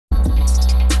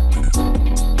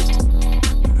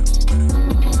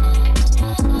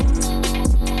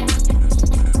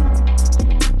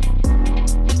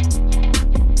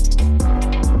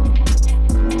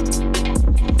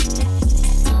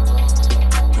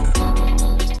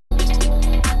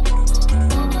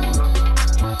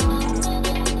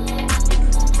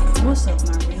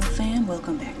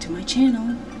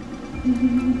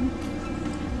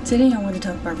Today I want to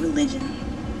talk about religion.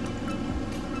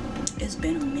 It's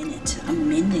been a minute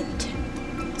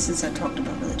since I talked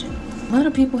about religion. A lot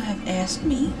of people have asked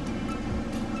me,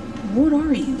 what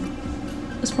are you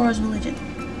as far as religion?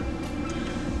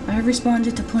 I have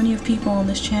responded to plenty of people on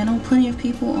this channel, plenty of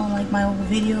people on like my old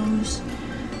videos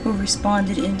who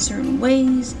responded in certain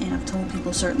ways, and I've told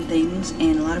people certain things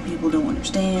and a lot of people don't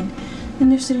understand, and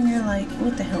they're sitting there like,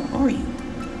 what the hell are you?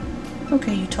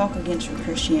 Okay, you talk against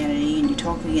Christianity and you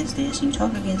talk against this and you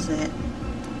talk against that.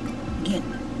 Again,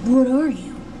 what are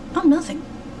you? I'm nothing.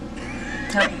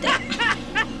 How about that?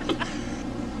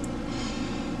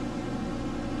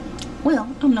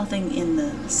 Well, I'm nothing in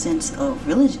the sense of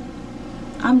religion.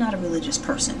 I'm not a religious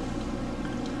person.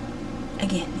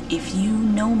 Again, if you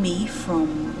know me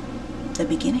from the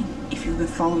beginning, if you've been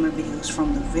following my videos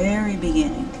from the very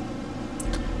beginning,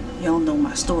 y'all know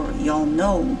my story. Y'all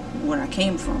know where I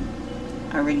came from.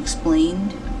 I already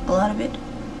explained a lot of it.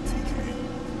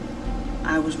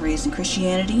 I was raised in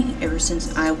Christianity ever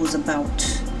since I was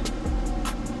about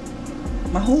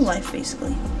my whole life,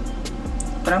 basically.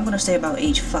 But I'm going to say about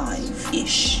age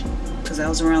 5-ish, because that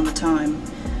was around the time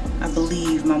I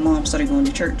believe my mom started going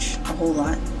to church a whole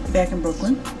lot back in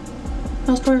Brooklyn.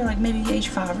 I was probably like maybe age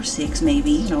 5 or 6,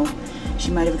 maybe. You know,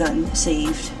 she might have gotten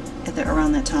saved at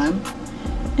around that time.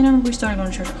 And I remember we started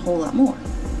going to church a whole lot more.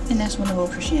 And that's when the whole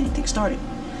Christianity thing started.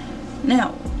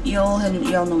 Now, y'all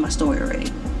know my story already.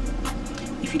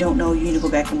 If you don't know, you need to go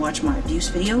back and watch my abuse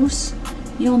videos.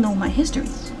 Y'all know my history.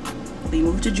 We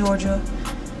moved to Georgia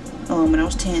when I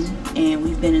was 10, and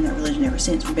we've been in that religion ever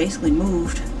since. We basically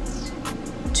moved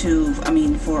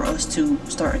for us to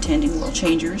start attending World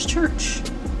Changers Church.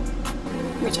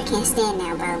 Which I can't stand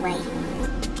now, by the way.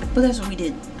 But that's what we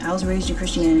did. I was raised in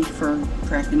Christianity for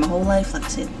practically my whole life, like I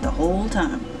said, the whole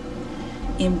time.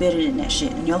 Embedded in that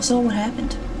shit. And y'all saw what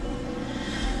happened.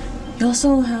 Y'all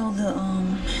saw how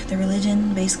the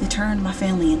religion basically turned my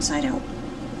family inside out.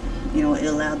 You know, it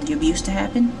allowed the abuse to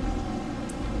happen.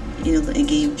 It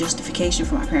gave justification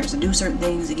for my parents to do certain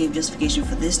things. It gave justification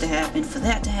for this to happen, for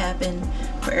that to happen,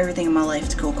 for everything in my life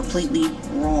to go completely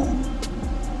wrong.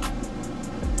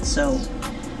 So,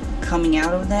 coming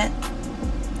out of that,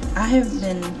 I have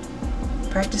been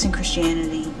practicing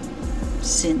Christianity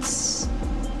since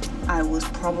I was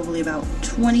probably about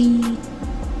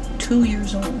 22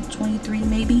 years old, 23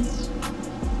 maybe.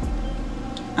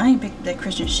 I ain't picked that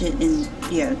Christian shit in,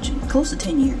 close to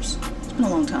 10 years. It's been a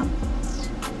long time.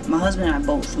 My husband and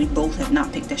I we both have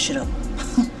not picked that shit up.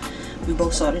 We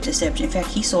both saw the deception. In fact,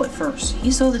 he saw it first.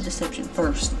 He saw the deception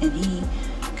first, and he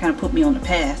kind of put me on the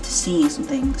path to seeing some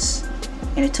things.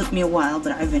 And it took me a while,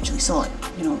 but I eventually saw it.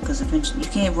 You know, because eventually you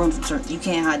can't run from certain, you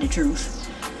can't hide the truth.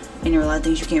 And there are a lot of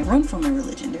things you can't run from in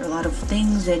religion. There are a lot of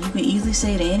things that you can easily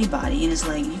say to anybody, and it's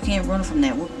like, you can't run from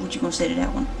that. What you gonna say to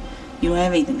that one? You don't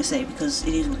have anything to say because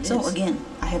it is what it is. So again,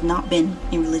 I have not been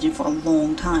in religion for a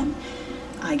long time.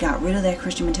 I got rid of that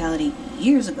Christian mentality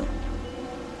years ago.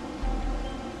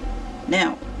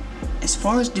 Now, as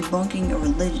far as debunking a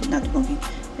religion,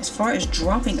 as far as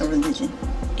dropping a religion,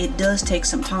 it does take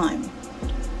some time.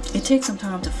 It takes some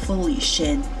time to fully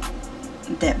shed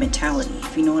that mentality,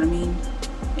 if you know what I mean.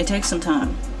 It takes some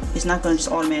time. It's not going to just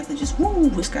automatically just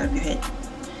whisk out of your head.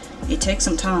 It takes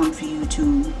some time for you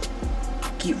to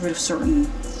get rid of certain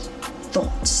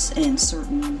thoughts and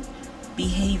certain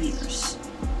behaviors,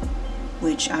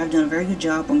 which I've done a very good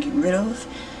job on getting rid of.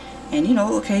 And you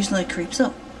know, occasionally it creeps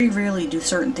up. Very rarely do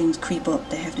certain things creep up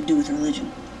that have to do with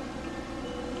religion.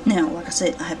 Now, like I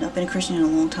said, I have not been a Christian in a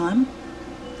long time,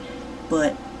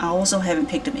 but I also haven't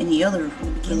picked up any other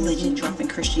religion dropping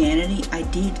Christianity. I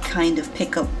did kind of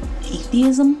pick up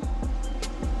atheism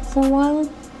for a while.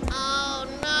 Oh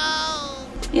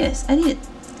no! Yes, I did.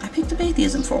 I picked up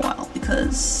atheism for a while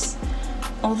because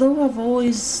although I've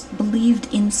always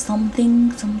believed in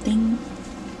something,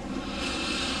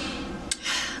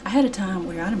 I had a time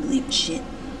where I didn't believe in shit.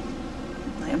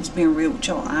 Like, I'm just being real with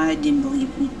y'all. I didn't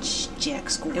believe in jack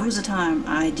squat. There was a time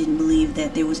I didn't believe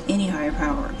that there was any higher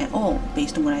power at all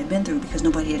based on what I had been through because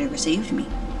nobody had ever saved me.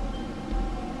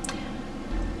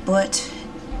 But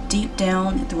deep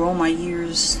down through all my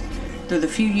years, through the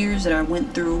few years that I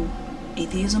went through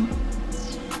atheism,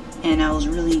 and I was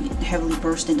really heavily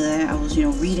versed into that. I was,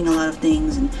 reading a lot of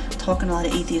things and talking to a lot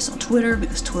of atheists on Twitter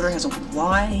because Twitter has a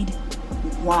wide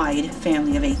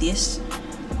family of atheists.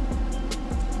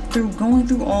 Through going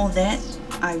through all that,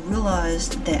 I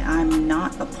realized that I'm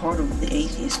not a part of the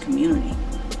atheist community.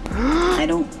 I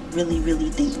don't really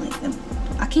think like them.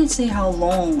 I can't say how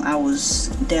long I was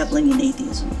dabbling in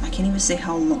atheism. I can't even say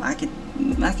how long. I can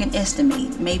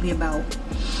estimate maybe about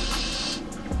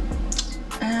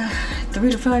 3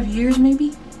 to 5 years,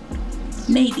 maybe.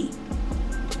 Maybe.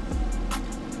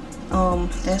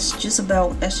 That's just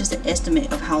an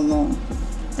estimate of how long.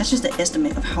 That's just an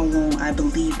estimate of how long I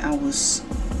believe I was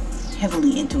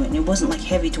heavily into it. And it wasn't like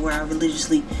heavy to where I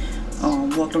religiously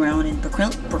walked around and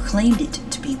proclaimed it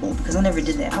to people, because I never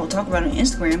did that. I would talk about it on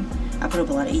Instagram. I put up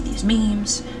a lot of atheist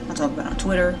memes. I talk about it on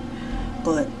Twitter,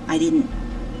 but I didn't,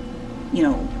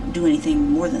 do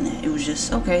anything more than that. It was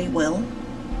just, okay, well,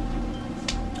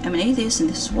 I'm an atheist and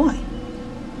this is why.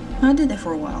 And I did that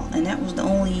for a while, and that was the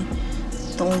only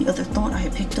other thought I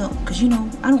had picked up, because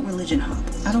I don't religion hop.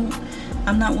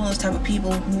 I'm not one of those type of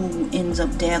people who ends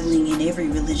up dabbling in every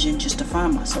religion just to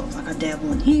find myself. Like, I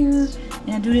dabble in here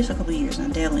and I do this for a couple of years,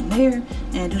 and I dabble in there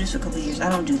and I do this for a couple of years. I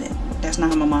don't do that. That's not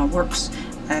how my mind works.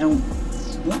 I don't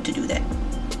want to do that.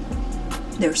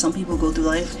 There are some people who go through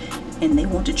life and they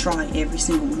want to try every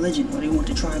single religion, or they want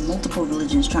to try multiple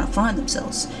religions trying to find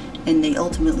themselves, and they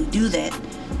ultimately do that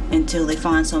until they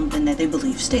find something that they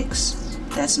believe sticks.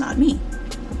 That's not me.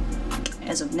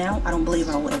 As of now, I don't believe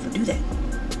I will ever do that.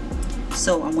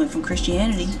 So I went from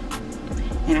Christianity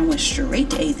and I went straight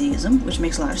to atheism, which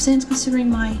makes a lot of sense considering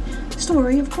my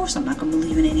story. Of course I'm not going to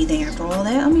believe in anything after all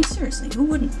that. I mean, seriously, who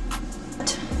wouldn't?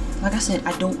 But, like I said,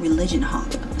 I don't religion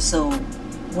hop. So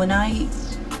when I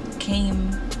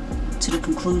came to the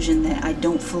conclusion that I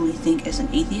don't fully think as an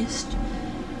atheist,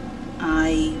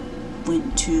 then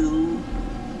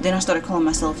I started calling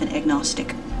myself an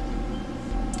agnostic.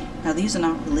 Now, these are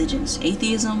not religions.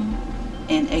 Atheism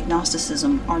and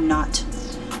agnosticism are not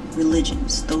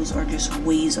religions. Those are just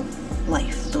ways of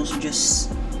life.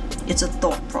 It's a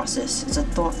thought process. It's a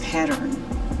thought pattern.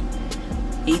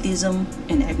 Atheism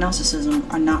and agnosticism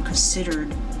are not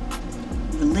considered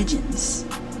religions.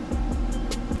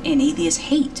 And atheists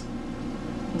hate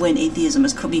when atheism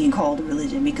is being called a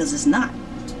religion, because it's not.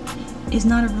 It's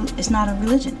not a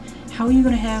religion. How are you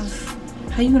going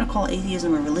to call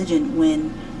atheism a religion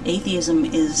when atheism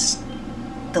is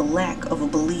the lack of a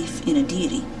belief in a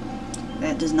deity?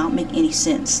 That does not make any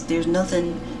sense. There's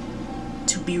nothing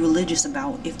to be religious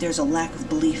about if there's a lack of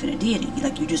belief in a deity.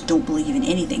 Like, you just don't believe in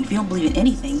anything. If you don't believe in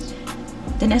anything,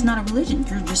 then that's not a religion.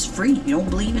 You're just free. You don't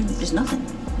believe in, there's nothing.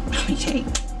 I mean, hey,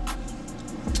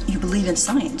 you believe in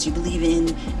science. You believe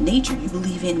in nature. You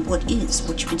believe in what is,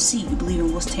 what you can see. You believe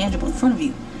in what's tangible in front of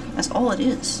you. That's all it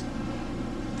is.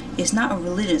 It's not a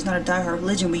religion. It's not a diehard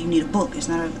religion where you need a book. It's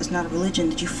not a religion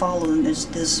that you follow and there's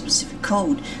a specific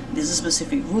code. There's a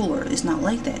specific ruler. It's not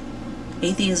like that.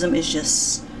 Atheism is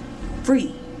just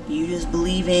free. You just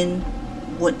believe in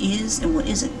what is and what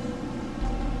isn't,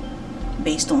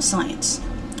 based on science.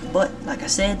 But like I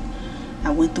said,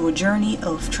 I went through a journey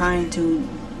of trying to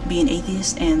be an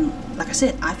atheist, and like I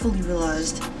said, I fully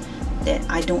realized that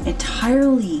I don't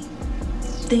entirely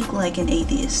think like an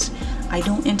atheist. I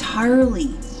don't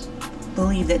entirely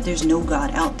believe that there's no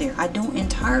God out there. I don't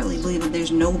entirely believe that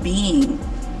there's no being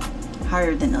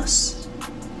higher than us.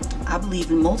 I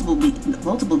believe in multiple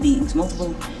beings,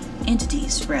 multiple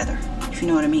entities, rather, if you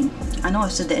know what I mean. I know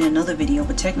I've said that in another video,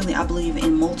 but technically I believe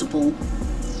in multiple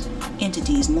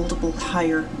entities, multiple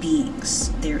higher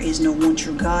beings. There is no one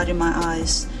true God in my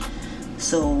eyes.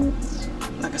 So,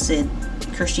 like I said,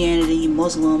 Christianity,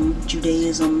 Muslim,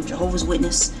 Judaism, Jehovah's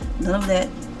Witness, none of that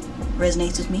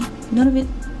resonates with me. None of it,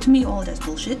 to me, all of that's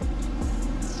bullshit.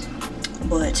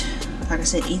 But, like I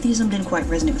said, atheism didn't quite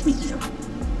resonate with me either.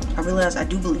 I realized I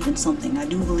do believe in something. I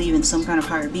do believe in some kind of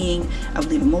higher being. I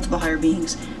believe in multiple higher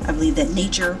beings. I believe that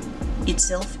nature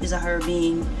itself is a higher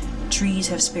being. Trees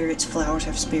have spirits, flowers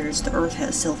have spirits, the earth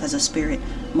itself has a spirit.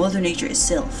 Mother Nature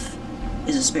itself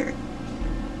is a spirit.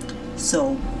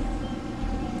 So,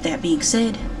 that being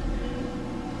said,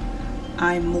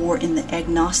 I'm more in the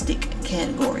agnostic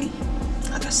category.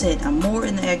 Like I said, I'm more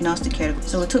in the agnostic category.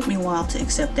 So it took me a while to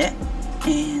accept that,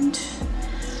 and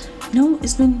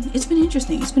it's been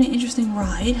interesting. It's been an interesting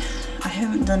ride. I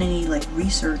haven't done any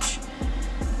research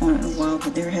on it in a while,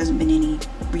 but there hasn't been any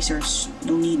research,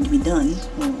 no need to be done.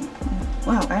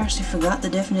 Wow, I actually forgot the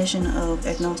definition of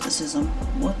agnosticism.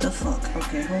 What the fuck?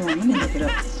 Okay, hold on, let me look it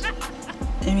up.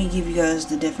 Let me give you guys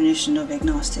the definition of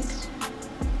agnostic.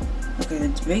 Okay,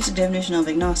 the basic definition of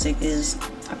agnostic is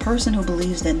a person who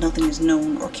believes that nothing is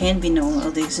known or can be known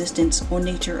of the existence or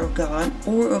nature of God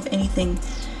or of anything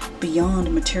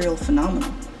beyond material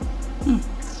phenomena.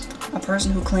 A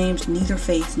person who claims neither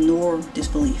faith nor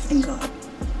disbelief in God.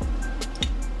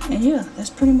 And yeah, that's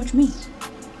pretty much me.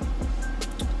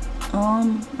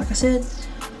 Like I said,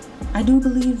 I do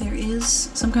believe there is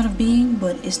some kind of being,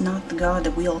 but it's not the God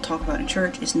that we all talk about in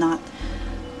church. It's not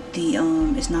the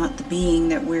being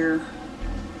that we're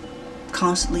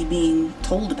constantly being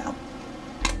told about.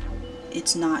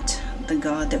 It's not the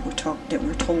God that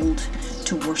we're told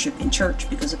to worship in church,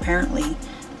 because apparently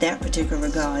that particular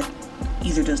God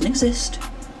either doesn't exist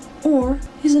or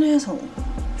he's an asshole.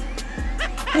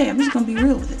 Hey, I'm just gonna be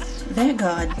real with it. That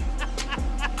God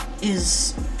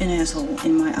is an asshole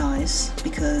in my eyes,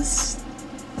 because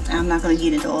I'm not gonna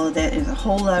get into all of that. There's a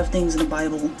whole lot of things in the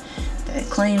Bible that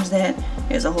claims that.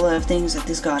 There's a whole lot of things that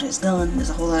this God has done. There's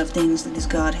a whole lot of things that this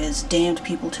God has damned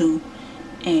people to.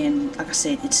 And like I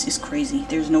said, it's crazy.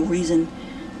 There's no reason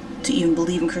to even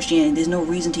believe in Christianity. There's no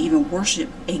reason to even worship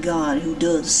a God who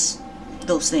does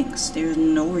those things. There's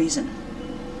no reason.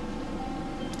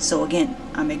 So again,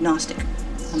 I'm agnostic.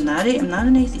 I'm not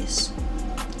an atheist.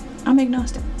 I'm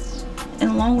agnostic. And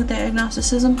along with that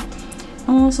agnosticism,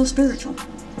 I'm also spiritual.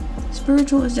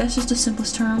 Spiritual that's just the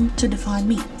simplest term to define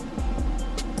me.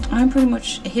 I'm pretty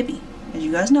much a hippie. As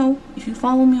you guys know, if you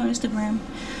follow me on Instagram,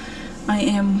 I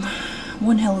am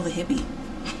one hell of a hippie.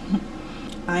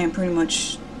 I am pretty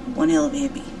much one hell of a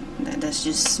hippie. That's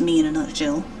just me in a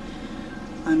nutshell.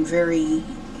 I'm very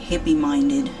hippie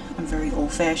minded. I'm very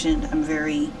old fashioned. I'm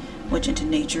very much into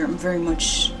nature. I'm very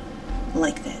much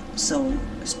like that. So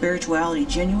spirituality,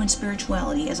 genuine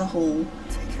spirituality as a whole,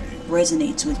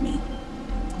 resonates with me.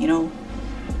 You know,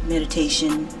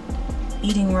 meditation,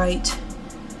 eating right,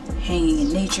 hanging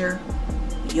in nature,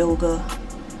 yoga,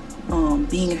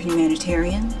 being a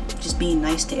humanitarian, just being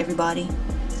nice to everybody.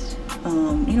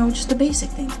 You know, just the basic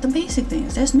things. The basic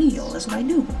things. That's me, y'all. That's what I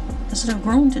do. That's what I've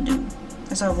grown to do.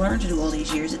 That's what I've learned to do all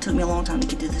these years. It took me a long time to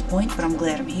get to this point, but I'm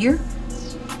glad I'm here.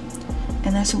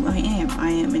 And that's who I am. I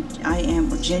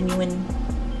am a genuine,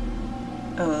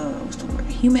 what's the word?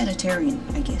 Humanitarian,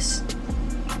 I guess.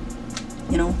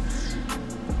 You know,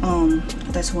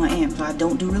 that's who I am. So I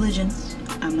don't do religion.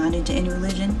 I'm not into any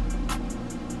religion.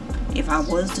 If I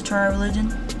was to try a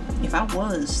religion,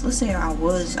 let's say I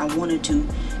wanted to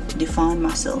define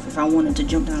myself, if I wanted to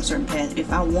jump down a certain path,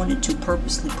 if I wanted to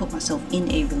purposely put myself in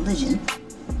a religion,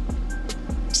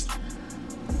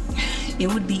 it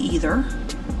would be either,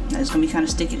 it's going to be kind of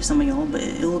sticky to some of y'all, but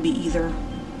it will be either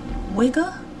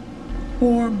Wicca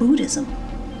or Buddhism.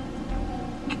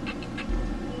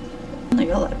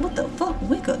 Y'all like, what the fuck?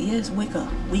 Wicca? Yes, Wicca.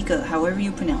 Wicca, however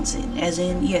you pronounce it. As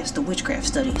in, yes, the witchcraft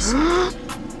studies.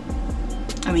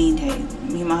 I mean, hey,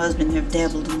 me and my husband have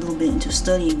dabbled a little bit into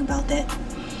studying about that.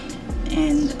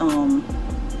 And,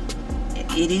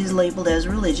 it is labeled as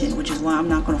religion, which is why I'm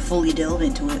not going to fully delve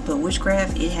into it. But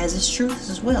witchcraft, it has its truths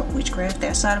as well. Witchcraft,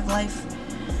 that side of life,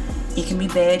 it can be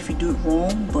bad if you do it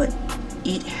wrong, but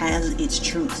it has its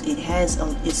truths. It has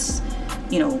its,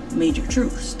 you know, major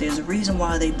truths. There's a reason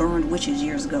why they burned witches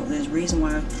years ago. There's a reason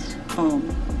why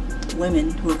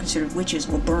women who are considered witches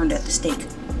were burned at the stake.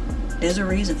 There's a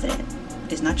reason for that.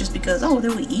 It's not just because, oh, they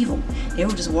were evil. They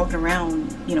were just walking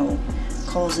around, you know,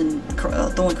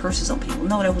 throwing curses on people.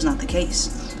 No, that was not the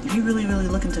case. If you really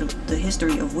look into the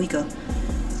history of Wicca,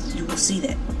 you will see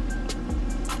that.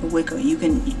 Wicca,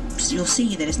 you'll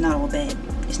see that it's not all bad.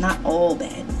 It's not all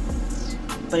bad.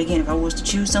 But again, if I was to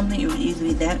choose something, it would either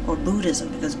be that or Buddhism,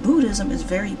 because Buddhism is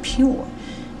very pure.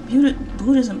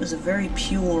 Buddhism is a very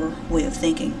pure way of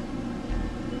thinking.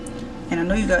 And I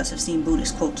know you guys have seen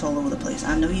Buddhist quotes all over the place.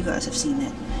 I know you guys have seen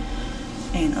that.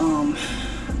 And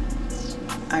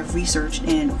I've researched,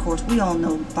 and of course we all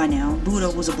know by now, Buddha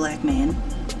was a black man.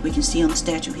 We can see on the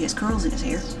statue he has curls in his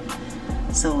hair.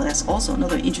 So that's also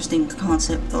another interesting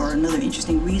concept, or another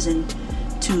interesting reason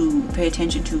to pay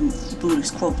attention to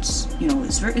Buddhist quotes. You know,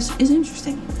 it's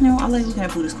interesting. You know, I like looking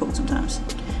at Buddhist quotes sometimes.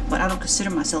 But I don't consider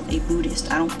myself a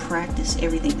Buddhist. I don't practice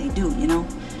everything they do, you know.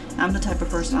 I'm the type of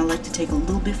person, I like to take a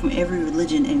little bit from every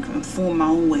religion and form my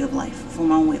own way of life, form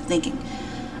my own way of thinking.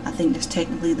 I think that's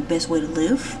technically the best way to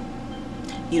live.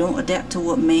 You don't adapt to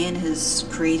what man has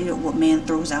created or what man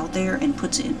throws out there and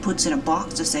puts in a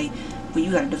box to say, well,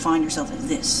 you got to define yourself as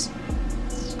this.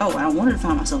 Oh, I don't want to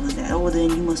define myself as that. Oh, well, then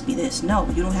you must be this. No,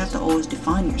 you don't have to always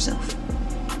define yourself.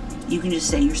 You can just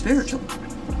say you're spiritual.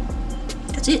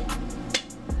 That's it.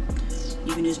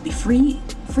 You can just be free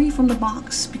from the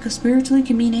box, because spiritually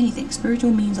can mean anything.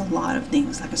 Spiritual means a lot of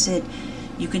things. Like I said,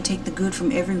 you can take the good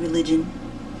from every religion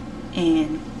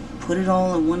and put it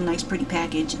all in one nice pretty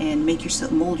package and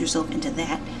mold yourself into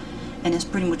that, and that's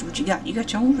pretty much what you got. You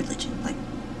got your own religion. Like,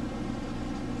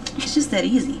 it's just that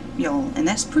easy, y'all, and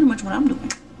that's pretty much what I'm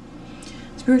doing.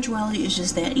 Spirituality is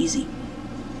just that easy.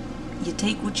 You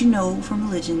take what you know from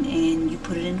religion and you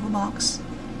put it into a box,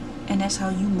 and that's how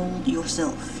you mold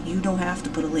yourself. You don't have to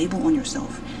put a label on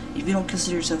yourself. If you don't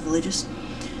consider yourself religious,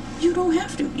 you don't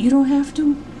have to. You don't have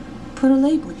to put a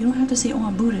label. You don't have to say, oh,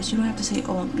 I'm Buddhist. You don't have to say,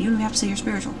 oh, you don't have to say you're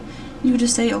spiritual. You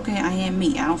just say, okay, I am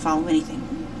me. I don't follow anything.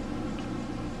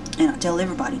 And I tell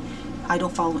everybody, I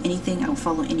don't follow anything. I don't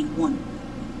follow anyone.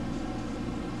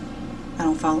 I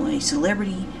don't follow any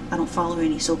celebrity. I don't follow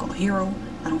any so-called hero.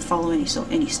 I don't follow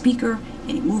any speaker,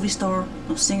 any movie star,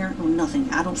 no singer, no nothing.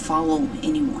 I don't follow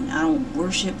anyone. I don't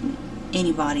worship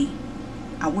anybody.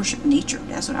 I worship nature.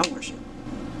 That's what I worship.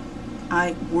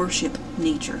 I worship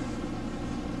nature.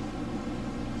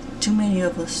 Too many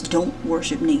of us don't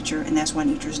worship nature, and that's why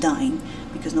nature's dying,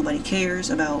 because nobody cares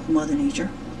about Mother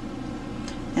Nature.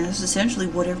 And that's essentially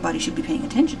what everybody should be paying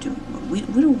attention to. We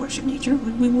don't worship nature.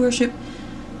 We worship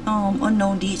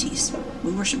unknown deities.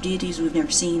 We worship deities we've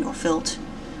never seen or felt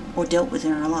or dealt with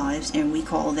in our lives, and we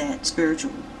call that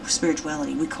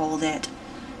spirituality. We call that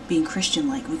being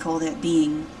Christian-like. We call that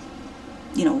being,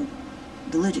 you know,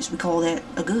 religious. We call that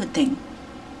a good thing.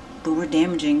 But we're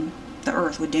damaging the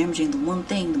earth. We're damaging the one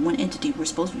thing, the one entity we're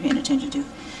supposed to be paying attention to.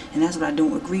 And that's what I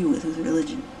don't agree with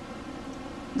religion.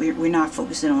 We're not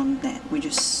focusing on that. We're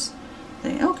just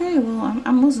saying, okay, well,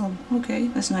 I'm Muslim. Okay,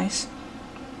 that's nice.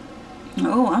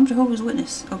 Oh, I'm Jehovah's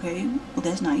Witness. Okay, well,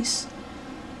 that's nice.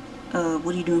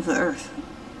 What are you doing for the earth?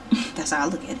 That's how I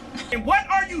look at it. And what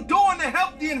are you doing to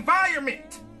help the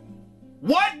environment?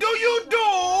 What do you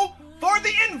do for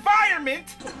the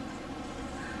environment?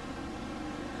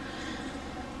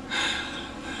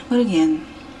 But again,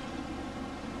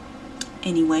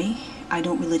 anyway, I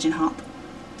don't religion hop.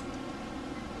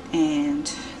 And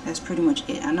that's pretty much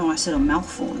it. I know I said a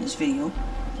mouthful in this video.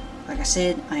 Like I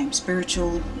said, I am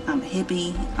spiritual, I'm a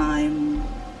hippie, I'm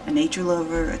a nature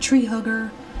lover, a tree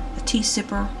hugger, a tea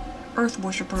sipper, earth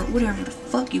worshiper, whatever the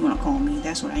fuck you want to call me,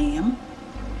 that's what I am.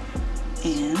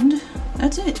 And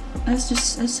that's it. That's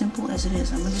just as simple as it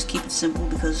is. I'm gonna just keep it simple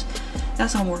because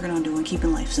that's what I'm working on doing,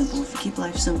 keeping life simple. If you keep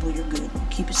life simple, you're good.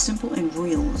 Keep it simple and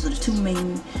real. Those are the two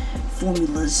main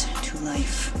formulas to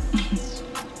life.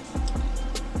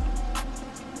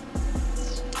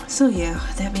 So yeah,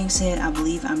 that being said, I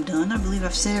believe I'm done. I believe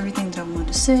I've said everything that I wanted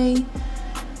to say.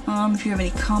 If you have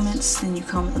any comments, then you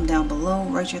comment them down below.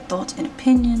 Write your thoughts and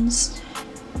opinions,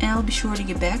 and I'll be sure to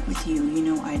get back with you. You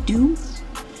know I do.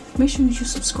 Make sure you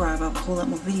subscribe. I have a whole lot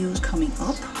more videos coming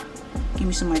up. Give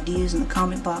me some ideas in the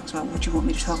comment box about what you want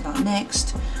me to talk about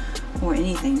next, or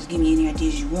anything. Just give me any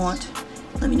ideas you want.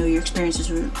 Let me know your experiences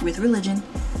with religion.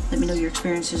 Let me know your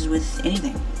experiences with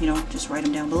anything. You know, just write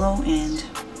them down below. And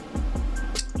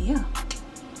yeah,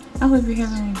 I hope you're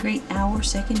having a great hour,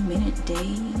 second, minute,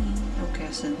 day. Okay,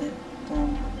 I said that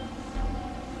wrong.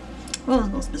 Well,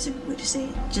 there's no specific way to say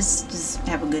it. Just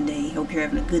have a good day. Hope you're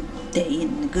having a good day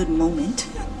and a good moment.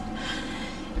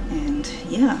 And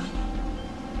yeah,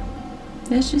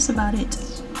 that's just about it.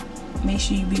 Make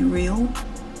sure you be real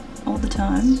all the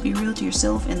time. Be real to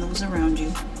yourself and those around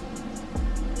you.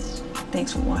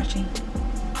 Thanks for watching.